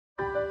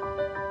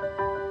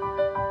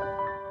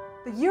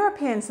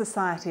European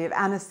Society of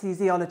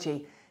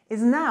Anaesthesiology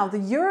is now the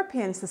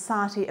European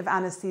Society of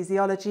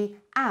Anaesthesiology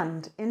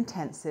and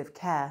Intensive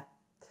Care.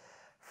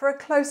 For a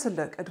closer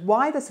look at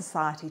why the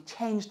Society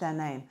changed their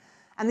name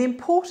and the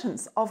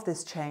importance of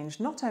this change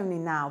not only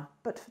now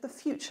but for the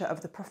future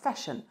of the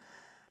profession,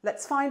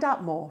 let's find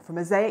out more from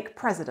ESAIC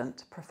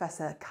President,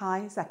 Professor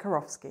Kai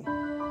Zacharowski.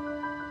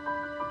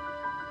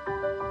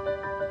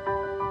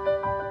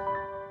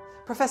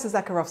 Professor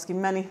Zacharowski,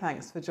 many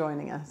thanks for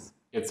joining us.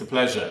 It's a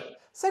pleasure.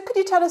 So could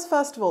you tell us,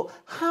 first of all,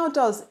 how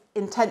does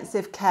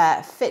intensive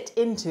care fit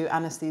into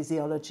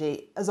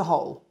anaesthesiology as a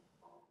whole?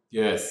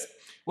 Yes.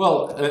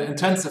 Well,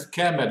 intensive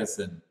care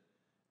medicine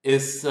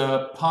is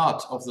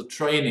part of the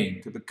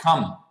training to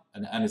become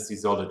an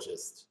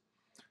anesthesiologist.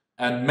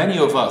 And many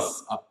of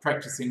us are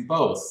practicing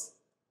both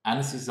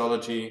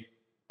anesthesiology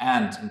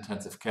and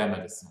intensive care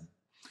medicine.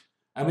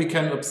 And we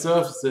can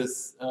observe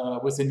this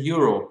within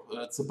Europe.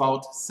 It's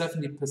about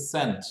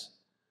 70%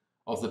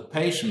 of the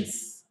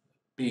patients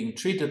being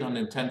treated on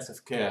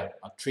intensive care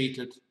are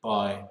treated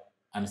by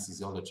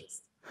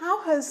anesthesiologists.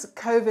 How has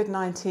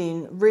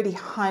COVID-19 really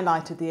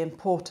highlighted the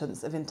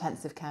importance of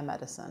intensive care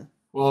medicine?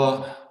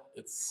 Well,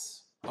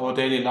 it's our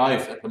daily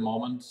life at the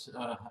moment,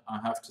 I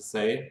have to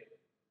say.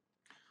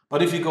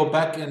 But if you go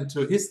back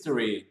into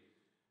history,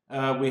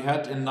 we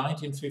had in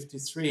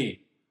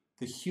 1953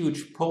 the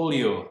huge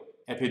polio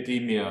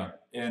epidemic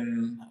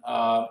in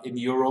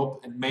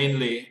Europe and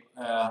mainly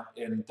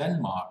in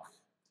Denmark.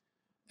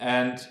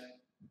 And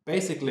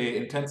basically,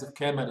 intensive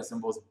care medicine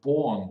was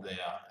born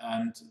there,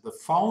 and the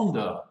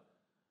founder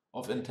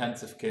of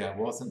intensive care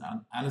was an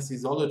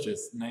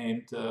anesthesiologist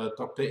named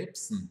Dr.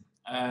 Ibsen.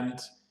 And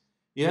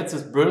he had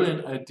this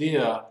brilliant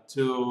idea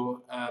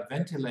to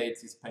ventilate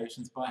these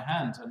patients by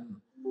hand, and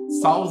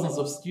thousands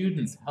of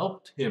students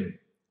helped him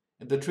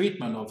in the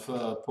treatment of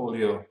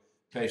polio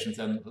patients,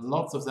 and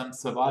lots of them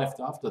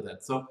survived after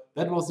that. So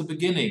that was the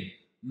beginning.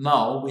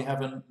 Now we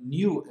have a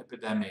new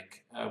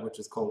epidemic, which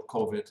is called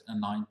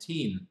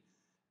COVID-19.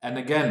 And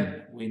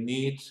again, we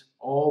need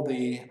all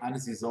the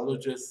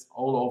anesthesiologists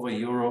all over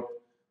Europe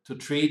to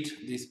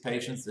treat these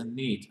patients in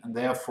need. And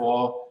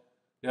therefore,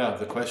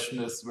 the question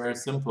is very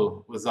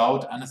simple.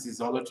 Without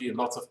anesthesiology,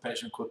 lots of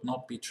patients could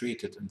not be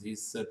treated in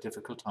these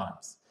difficult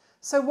times.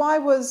 So why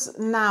was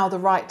now the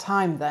right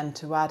time then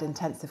to add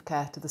intensive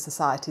care to the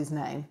Society's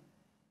name?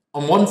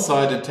 On one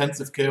side,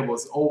 intensive care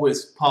was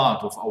always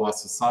part of our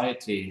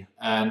society,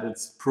 and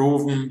it's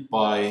proven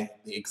by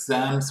the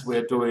exams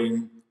we're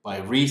doing, by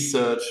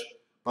research,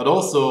 but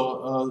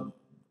also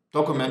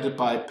documented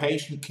by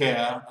patient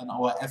care and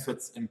our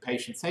efforts in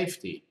patient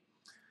safety.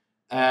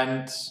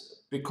 And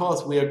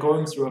because we are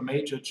going through a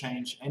major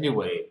change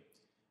anyway,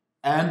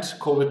 and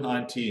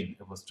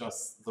COVID-19, it was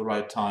just the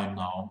right time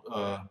now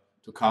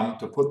to come,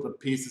 to put the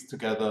pieces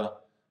together,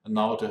 and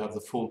now to have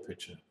the full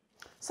picture.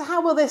 So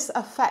how will this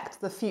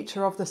affect the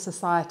future of the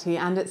Society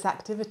and its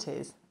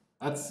activities?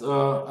 I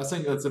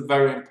think that's a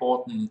very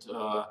important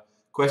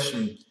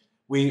question.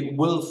 We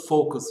will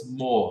focus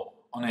more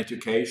on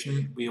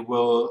education. We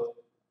will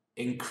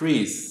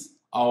increase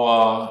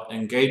our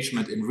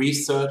engagement in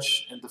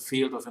research in the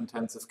field of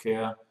intensive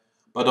care,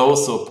 but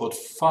also put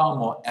far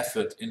more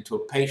effort into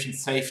patient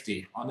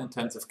safety on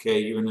intensive care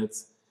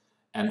units.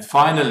 And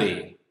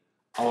finally,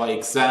 our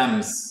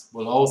exams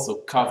will also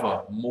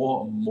cover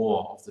more and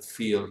more of the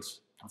field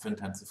of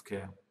intensive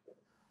care.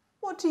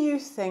 What do you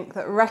think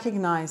that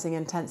recognising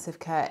intensive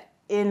care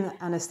in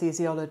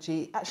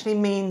anaesthesiology actually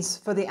means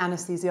for the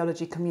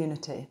anaesthesiology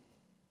community?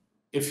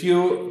 If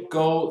you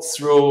go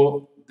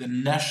through the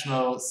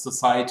national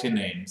society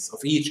names of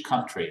each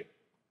country,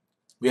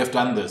 we have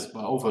done this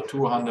by over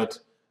 200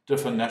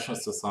 different national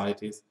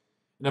societies.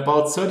 In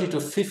about 30 to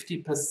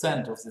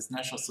 50% of these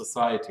national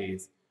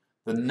societies,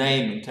 the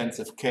name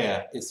intensive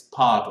care is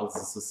part of the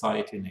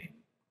society name.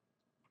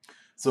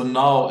 So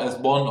now, as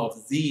one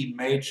of the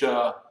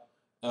major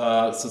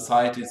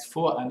societies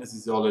for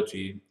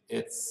anesthesiology,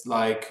 it's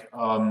like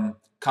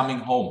coming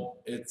home.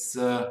 It's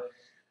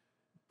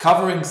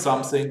covering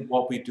something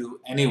what we do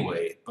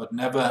anyway, but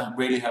never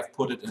really have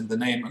put it in the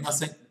name. And I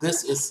think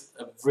this is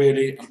a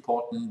really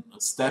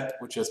important step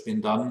which has been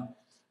done.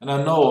 And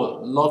I know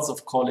lots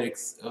of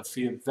colleagues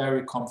feel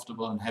very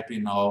comfortable and happy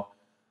now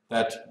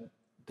that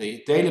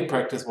the daily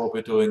practice what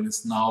we're doing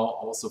is now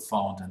also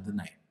found in the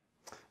name.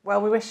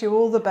 Well, we wish you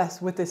all the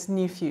best with this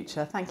new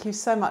future. Thank you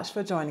so much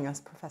for joining us,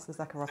 Professor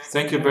Zacharowski.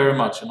 Thank you very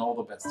much, and all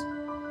the best.